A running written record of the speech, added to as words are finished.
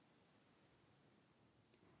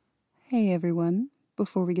Hey everyone.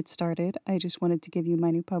 Before we get started, I just wanted to give you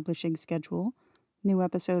my new publishing schedule. New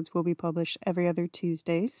episodes will be published every other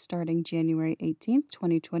Tuesday starting January 18th,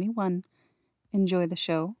 2021. Enjoy the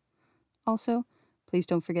show. Also, please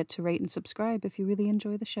don't forget to rate and subscribe if you really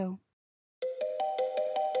enjoy the show.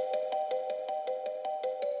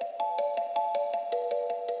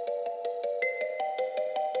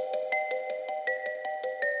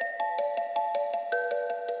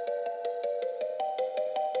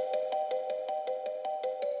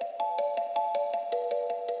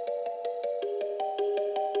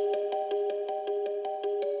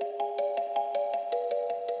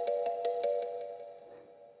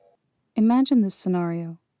 Imagine this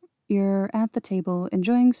scenario. You're at the table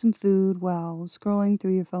enjoying some food while scrolling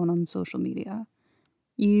through your phone on social media.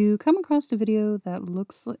 You come across a video that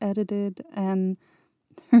looks edited, and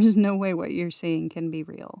there's no way what you're seeing can be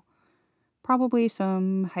real. Probably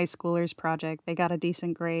some high schooler's project they got a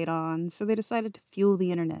decent grade on, so they decided to fuel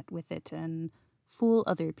the internet with it and fool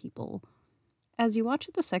other people. As you watch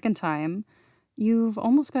it the second time, you've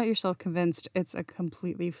almost got yourself convinced it's a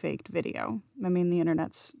completely faked video. I mean, the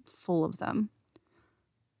internet's full of them.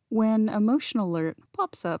 When a motion alert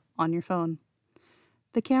pops up on your phone,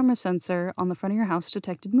 the camera sensor on the front of your house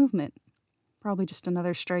detected movement. Probably just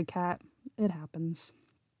another stray cat. It happens.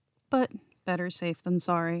 But better safe than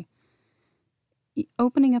sorry.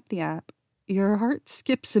 Opening up the app, your heart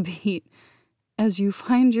skips a beat as you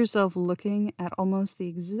find yourself looking at almost the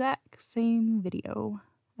exact same video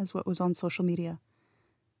as what was on social media.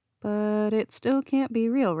 But it still can't be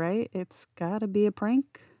real, right? It's gotta be a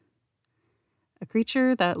prank. A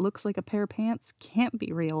creature that looks like a pair of pants can't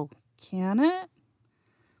be real, can it?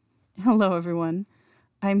 Hello, everyone.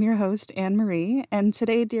 I'm your host, Anne-Marie, and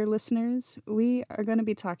today, dear listeners, we are going to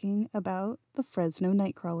be talking about the Fresno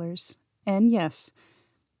Nightcrawlers. And yes,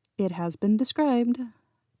 it has been described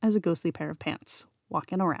as a ghostly pair of pants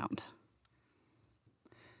walking around.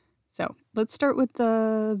 So, let's start with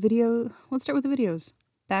the video. Let's start with the videos.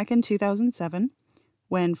 Back in 2007,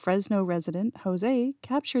 when Fresno resident Jose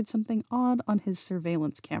captured something odd on his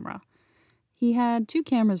surveillance camera. He had 2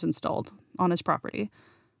 cameras installed on his property,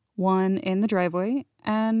 one in the driveway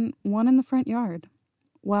and one in the front yard,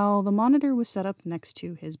 while the monitor was set up next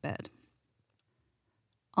to his bed.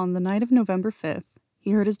 On the night of November 5th,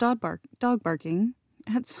 he heard his dog barking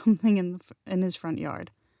at something in his front yard.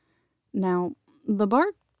 Now, the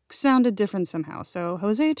bark sounded different somehow, so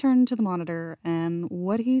Jose turned to the monitor, and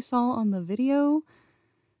what he saw on the video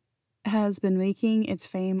has been making its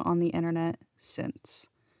fame on the internet since.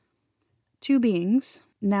 2 beings,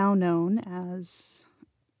 now known as...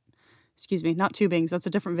 not 2 beings, that's a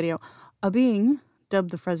different video. A being,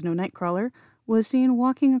 dubbed the Fresno Nightcrawler, was seen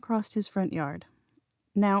walking across his front yard.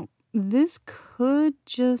 Now, this could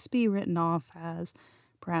just be written off as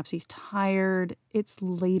perhaps he's tired, it's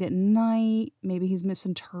late at night, maybe he's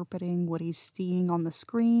misinterpreting what he's seeing on the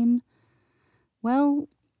screen. Well,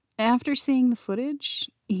 after seeing the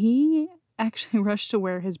footage, he actually rushed to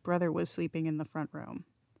where his brother was sleeping in the front room.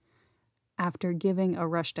 After giving a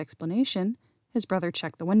rushed explanation, his brother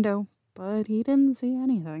checked the window, but he didn't see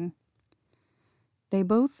anything. They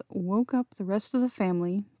both woke up the rest of the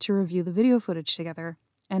family to review the video footage together,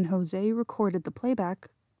 and Jose recorded the playback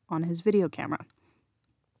on his video camera.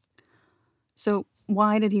 So,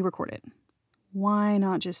 why did he record it? Why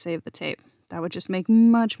not just save the tape? That would just make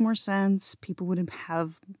much more sense. People would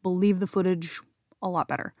have believed the footage a lot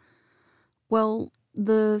better. Well,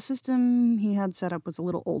 the system he had set up was a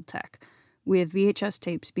little old tech, with VHS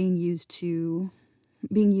tapes being used,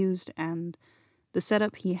 and the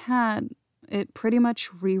setup he had, it pretty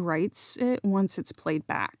much rewrites it once it's played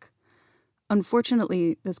back.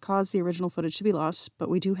 Unfortunately, this caused the original footage to be lost, but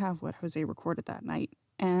we do have what Jose recorded that night,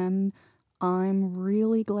 and I'm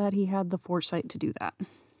really glad he had the foresight to do that.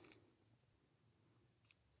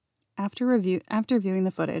 After viewing the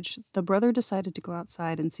footage, the brother decided to go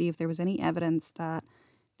outside and see if there was any evidence that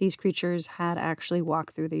these creatures had actually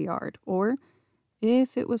walked through the yard, or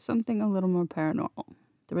if it was something a little more paranormal.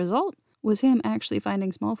 The result was him actually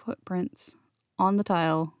finding small footprints on the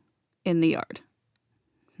tile in the yard.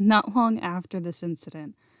 Not long after this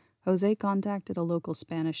incident, Jose contacted a local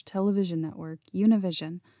Spanish television network,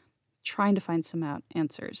 Univision, trying to find some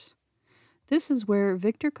answers. This is where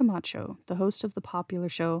Victor Camacho, the host of the popular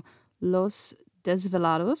show Los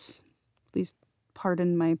Desvelados, please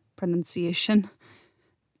pardon my pronunciation,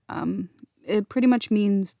 it pretty much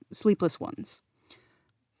means sleepless ones.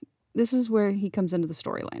 This is where he comes into the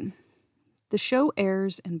storyline. The show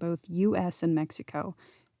airs in both US and Mexico,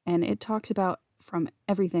 and it talks about from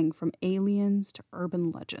everything from aliens to urban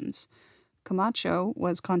legends. Camacho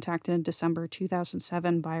was contacted in December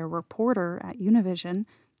 2007 by a reporter at Univision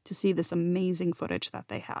to see this amazing footage that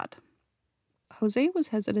they had. Jose was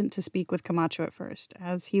hesitant to speak with Camacho at first,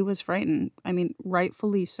 as he was frightened,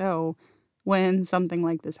 rightfully so, when something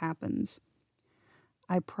like this happens.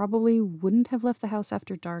 I probably wouldn't have left the house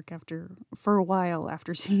after dark for a while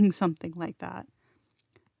after seeing something like that.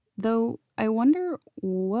 Though I wonder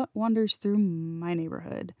what wanders through my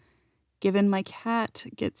neighborhood, given my cat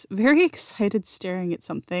gets very excited staring at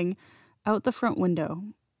something out the front window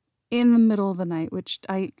in the middle of the night, which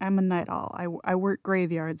I'm a night owl. I work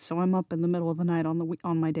graveyards, so I'm up in the middle of the night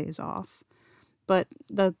on my days off. But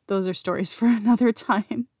those are stories for another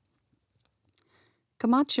time.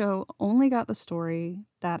 Camacho only got the story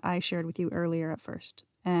that I shared with you earlier at first,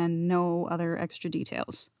 and no other extra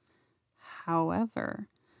details. However,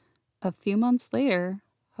 a few months later,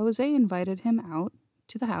 Jose invited him out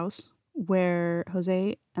to the house, where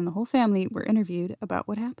Jose and the whole family were interviewed about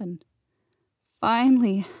what happened.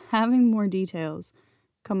 Finally, having more details,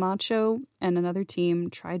 Camacho and another team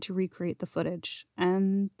tried to recreate the footage,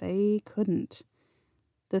 and they couldn't.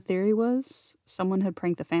 The theory was someone had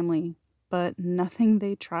pranked the family, but nothing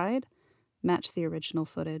they tried matched the original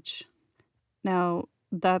footage. Now,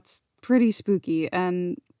 that's pretty spooky,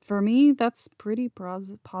 and for me, that's pretty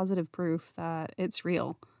positive proof that it's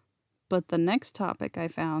real. But the next topic I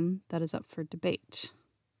found that is up for debate.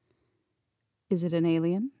 Is it an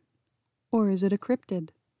alien? Or is it a cryptid?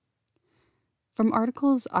 From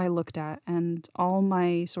articles I looked at, and all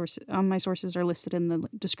my sources are listed in the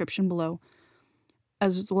description below,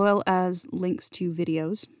 as well as links to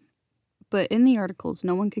videos. But in the articles,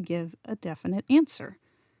 no one could give a definite answer,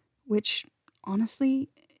 which honestly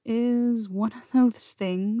is one of those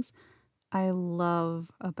things I love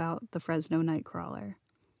about the Fresno Nightcrawler.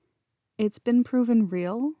 It's been proven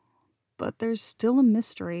real, but there's still a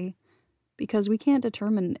mystery because we can't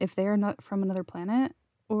determine if they are not from another planet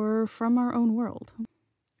or from our own world.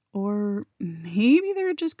 Or maybe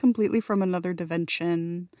they're just completely from another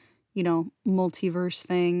dimension, multiverse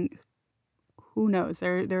thing. Who knows?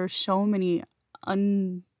 There are so many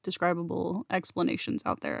undescribable explanations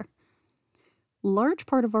out there. A large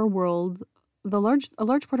part of our world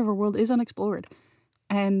is unexplored,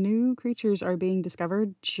 and new creatures are being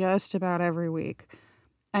discovered just about every week.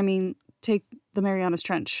 Take the Marianas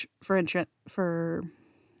Trench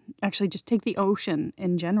just take the ocean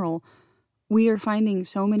in general. We are finding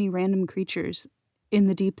so many random creatures in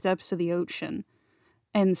the deep depths of the ocean,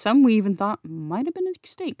 and some we even thought might have been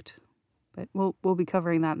extinct. But we'll be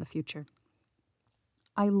covering that in the future.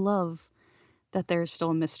 I love that there is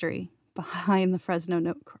still a mystery behind the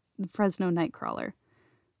Fresno Nightcrawler.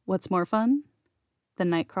 What's more fun? The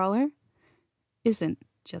Nightcrawler isn't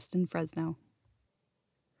just in Fresno.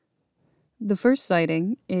 The first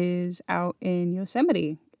sighting is out in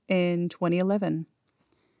Yosemite in 2011.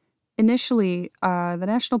 Initially,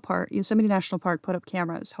 the Yosemite National Park put up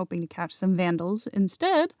cameras hoping to catch some vandals.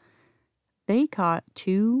 Instead, they caught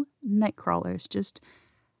 2 Nightcrawlers just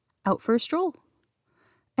out for a stroll.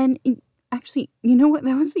 And actually, you know what?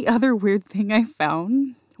 That was the other weird thing I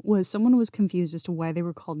found, was someone was confused as to why they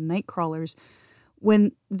were called Nightcrawlers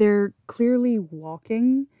when they're clearly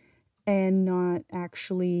walking and not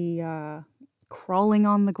actually crawling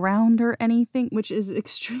on the ground or anything, which is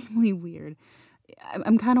extremely weird.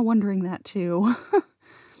 I'm kind of wondering that too.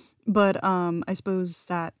 But I suppose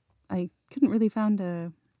that I couldn't really find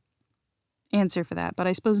a answer for that. But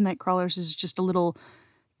I suppose Nightcrawlers is just a little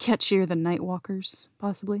catchier than Nightwalkers,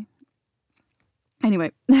 possibly.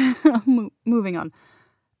 Anyway, moving on.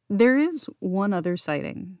 There is one other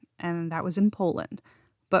sighting, and that was in Poland.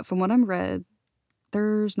 But from what I've read,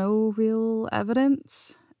 there's no real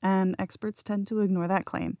evidence, and experts tend to ignore that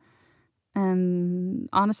claim. And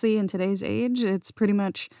honestly, in today's age, it's pretty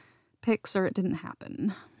much pics or it didn't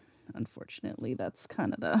happen. Unfortunately, that's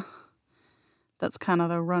kind of the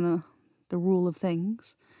rule of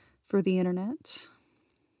things for the internet.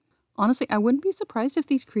 Honestly, I wouldn't be surprised if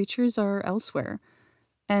these creatures are elsewhere,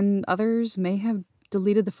 and others may have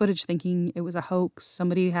deleted the footage thinking it was a hoax.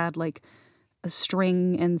 Somebody had like a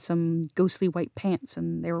string and some ghostly white pants,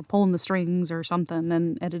 and they were pulling the strings or something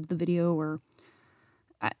and edited the video, or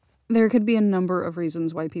there could be a number of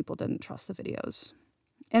reasons why people didn't trust the videos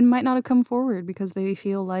and might not have come forward because they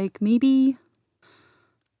feel like maybe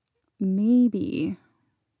they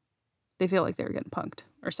feel like they were getting punked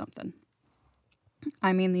or something.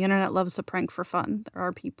 The internet loves to prank for fun. There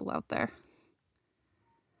are people out there.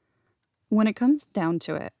 When it comes down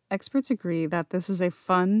to it, experts agree that this is a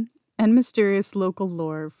fun and mysterious local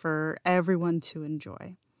lore for everyone to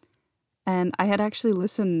enjoy. And I had actually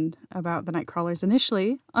listened about the Nightcrawlers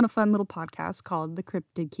initially on a fun little podcast called The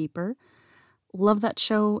Cryptid Keeper. Love that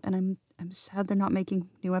show, and I'm sad they're not making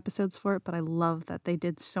new episodes for it, but I love that they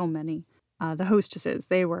did so many. The hostesses,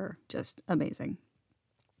 they were just amazing.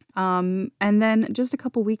 And then just a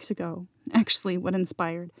couple weeks ago, actually, what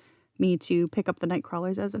inspired me to pick up the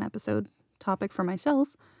Nightcrawlers as an episode topic for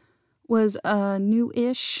myself was a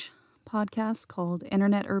new-ish podcast called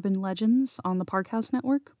Internet Urban Legends on the Parcast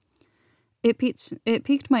Network. It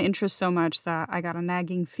piqued my interest so much that I got a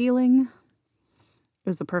nagging feeling it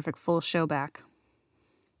was the perfect full show back.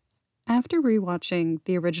 After rewatching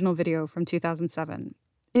the original video from 2007,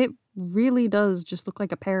 it really does just look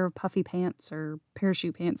like a pair of puffy pants or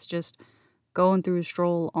parachute pants just going through a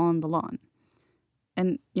stroll on the lawn.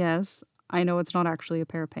 And yes, I know it's not actually a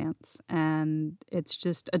pair of pants, and it's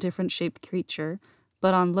just a different shaped creature,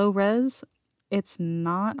 but on low res, it's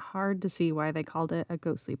not hard to see why they called it a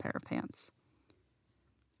ghostly pair of pants.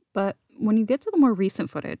 But when you get to the more recent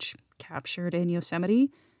footage captured in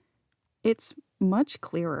Yosemite, it's much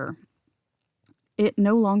clearer. It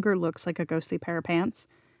no longer looks like a ghostly pair of pants.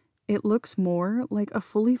 It looks more like a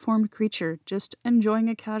fully formed creature just enjoying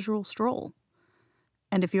a casual stroll.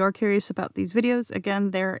 And if you are curious about these videos,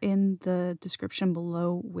 again, they're in the description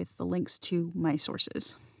below with the links to my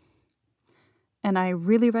sources. And I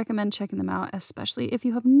really recommend checking them out, especially if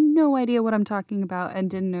you have no idea what I'm talking about and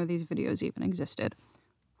didn't know these videos even existed,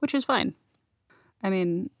 which is fine. I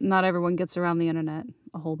mean, not everyone gets around the internet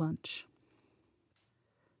a whole bunch.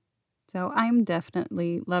 So I'm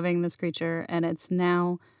definitely loving this creature, and it's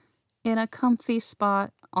now in a comfy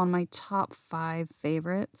spot on my top 5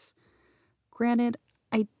 favorites. Granted,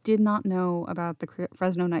 I did not know about the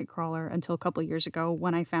Fresno Nightcrawler until a couple years ago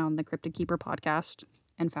when I found the Cryptid Keeper podcast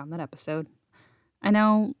and found that episode. I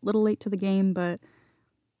know, a little late to the game, but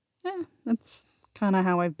that's kind of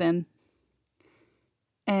how I've been.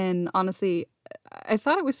 And honestly, I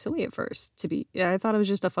thought it was silly at first. I thought it was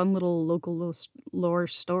just a fun little local lore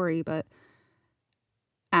story, but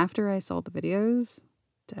after I saw the videos,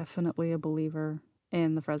 definitely a believer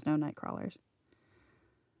in the Fresno Nightcrawlers.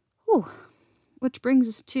 Whew. Which brings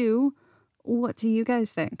us to, what do you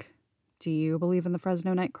guys think? Do you believe in the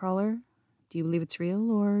Fresno Nightcrawler? Do you believe it's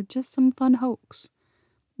real or just some fun hoax?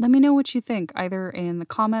 Let me know what you think, either in the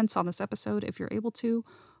comments on this episode if you're able to,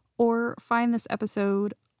 or find the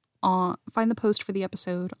post for the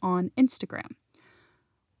episode on Instagram.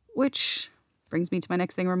 Which brings me to my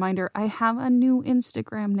next thing, reminder, I have a new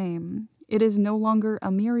Instagram name. It is no longer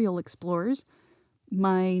Amuriel Explores.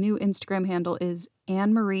 My new Instagram handle is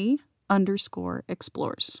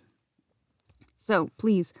AnnMarie_explores. So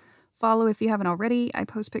please follow if you haven't already. I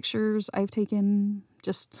post pictures I've taken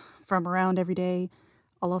just from around every day.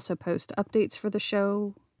 I'll also post updates for the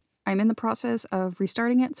show. I'm in the process of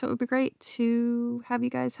restarting it, so it would be great to have you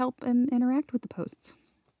guys help and interact with the posts.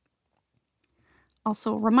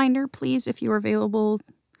 Also, a reminder, please, if you are available,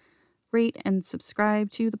 rate and subscribe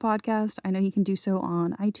to the podcast. I know you can do so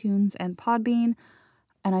on iTunes and Podbean,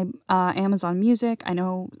 and Amazon Music. I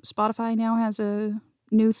know Spotify now has a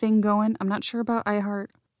new thing going. I'm not sure about iHeart,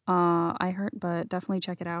 but definitely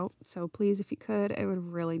check it out. So please, if you could, it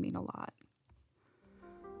would really mean a lot.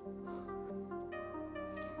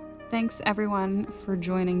 Thanks everyone for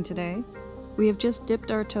joining today. We have just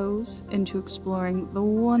dipped our toes into exploring the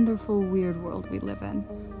wonderful weird world we live in.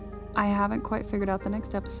 I haven't quite figured out the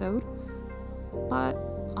next episode, but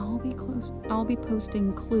I'll be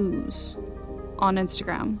posting clues on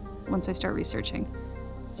Instagram once I start researching.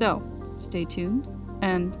 So, stay tuned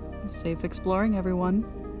and safe exploring, everyone.